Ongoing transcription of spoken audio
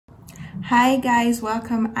Hi guys,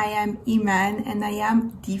 welcome. I am Iman and I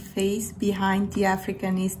am the face behind the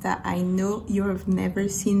Africanista. I know you have never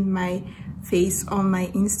seen my face on my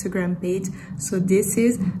Instagram page, so this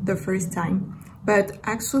is the first time. But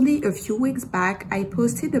actually a few weeks back, I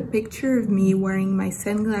posted a picture of me wearing my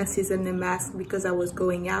sunglasses and a mask because I was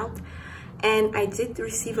going out. And I did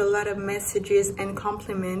receive a lot of messages and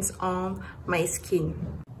compliments on my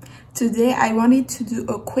skin. Today I wanted to do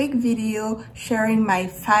a quick video sharing my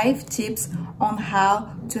 5 tips on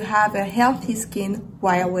how to have a healthy skin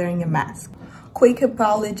while wearing a mask. Quick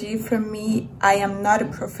apology from me, I am not a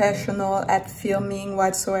professional at filming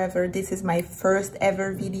whatsoever. This is my first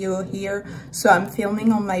ever video here, so I'm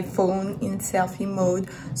filming on my phone in selfie mode.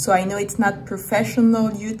 So I know it's not professional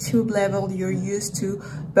YouTube level you're used to,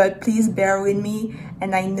 but please bear with me,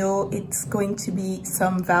 and I know it's going to be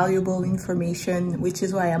some valuable information, which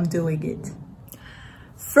is why I'm doing it.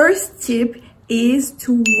 First tip is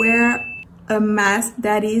to wear a mask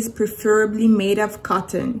that is preferably made of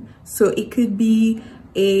cotton. So it could be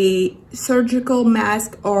a surgical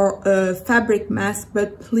mask or a fabric mask,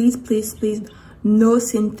 but please no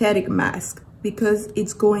synthetic mask because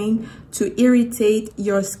it's going to irritate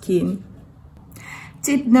your skin.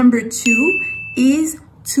 Tip number 2 is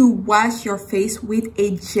to wash your face with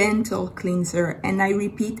a gentle cleanser, and I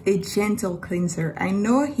repeat, a gentle cleanser. I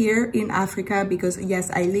know here in Africa, because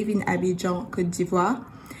yes, I live in Abidjan, Côte d'Ivoire,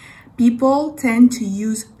 people tend to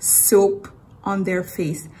use soap on their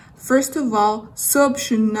face. First of all, soap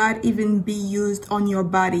should not even be used on your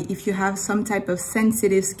body if you have some type of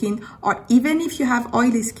sensitive skin, or even if you have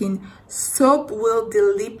oily skin. Soap will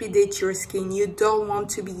delipidate your skin. You don't want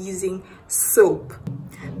to be using soap.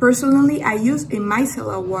 Personally, I use a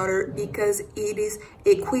micellar water because it is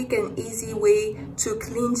a quick and easy way to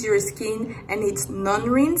cleanse your skin, and it's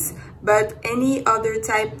non-rinse, but any other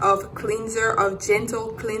type of cleanser, of gentle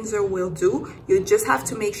cleanser will do. You just have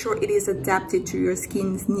to make sure it is adapted to your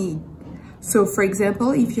skin's need. So for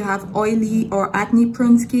example, if you have oily or acne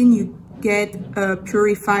prone skin, you get a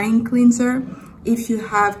purifying cleanser. If you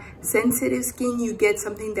have sensitive skin, you get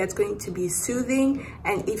something that's going to be soothing.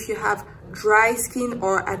 And if you have dry skin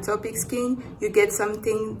or atopic skin, you get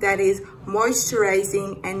something that is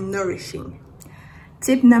moisturizing and nourishing.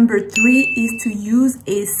 Tip number 3 is to use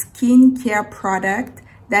a skincare product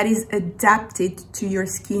that is adapted to your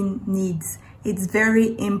skin needs. It's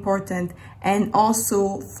very important. And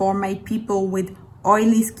also for my people with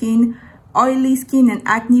oily skin and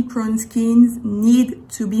acne prone skins need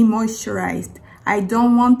to be moisturized. I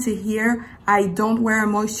don't want to hear, I don't wear a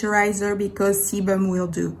moisturizer because sebum will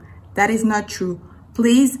do. That is not true.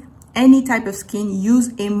 Please, any type of skin, use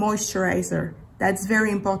a moisturizer. That's very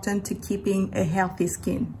important to keeping a healthy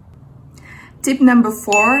skin. Tip number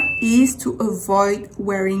 4 is to avoid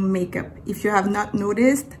wearing makeup. If you have not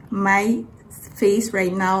noticed, my face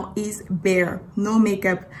right now is bare, no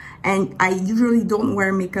makeup. And I usually don't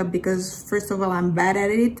wear makeup because first of all, I'm bad at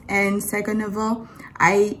it. And second of all,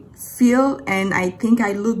 I feel and I think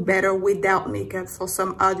I look better without makeup for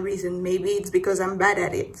some odd reason. Maybe it's because I'm bad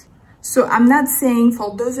at it. So I'm not saying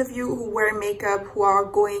for those of you who wear makeup, who are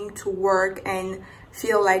going to work and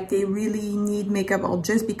feel like they really need makeup, or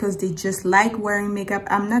just because they just like wearing makeup,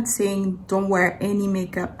 I'm not saying don't wear any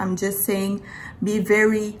makeup. I'm just saying be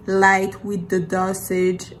very light with the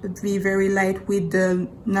dosage, be very light with the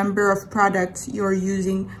number of products you're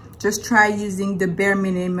using. Just try using the bare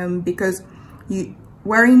minimum, because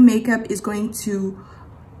wearing makeup is going to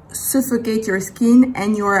suffocate your skin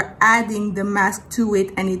and you're adding the mask to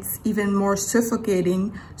it, and it's even more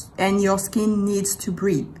suffocating, and your skin needs to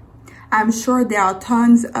breathe. I'm sure there are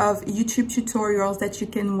tons of YouTube tutorials that you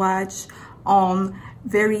can watch on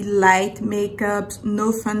very light makeups,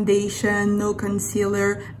 no foundation, no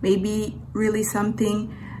concealer, maybe really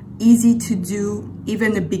something easy to do,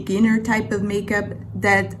 even a beginner type of makeup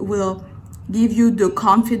that will give you the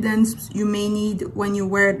confidence you may need when you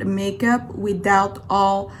wear the makeup without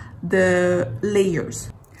all the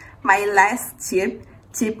layers. My last tip,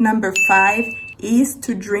 tip number 5, is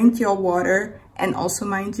to drink your water and also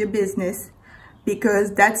mind your business,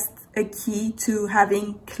 because that's a key to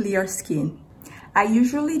having clear skin. I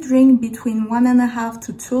usually drink between 1.5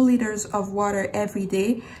 to 2 liters of water every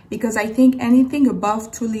day, because I think anything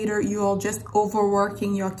above 2 liters, you are just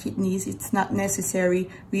overworking your kidneys. It's not necessary.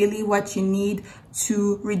 Really what you need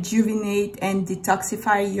to rejuvenate and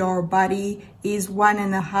detoxify your body is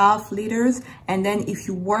 1.5 liters. And then if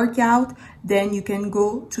you work out, then you can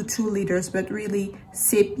go to 2 liters, but really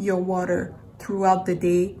sip your water throughout the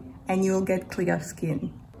day and you'll get clear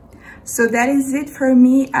skin. So that is it for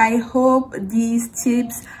me. I hope these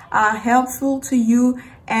tips are helpful to you,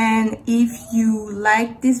 And if you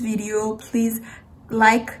like this video, please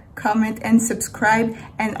like, comment and subscribe.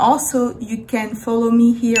 And also you can follow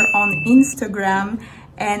me here on Instagram,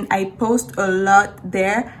 and I post a lot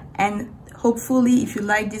there. And hopefully if you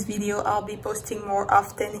like this video, I'll be posting more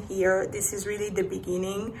often here. This is really the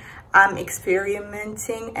beginning. I'm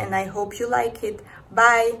experimenting and I hope you like it.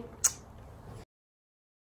 Bye.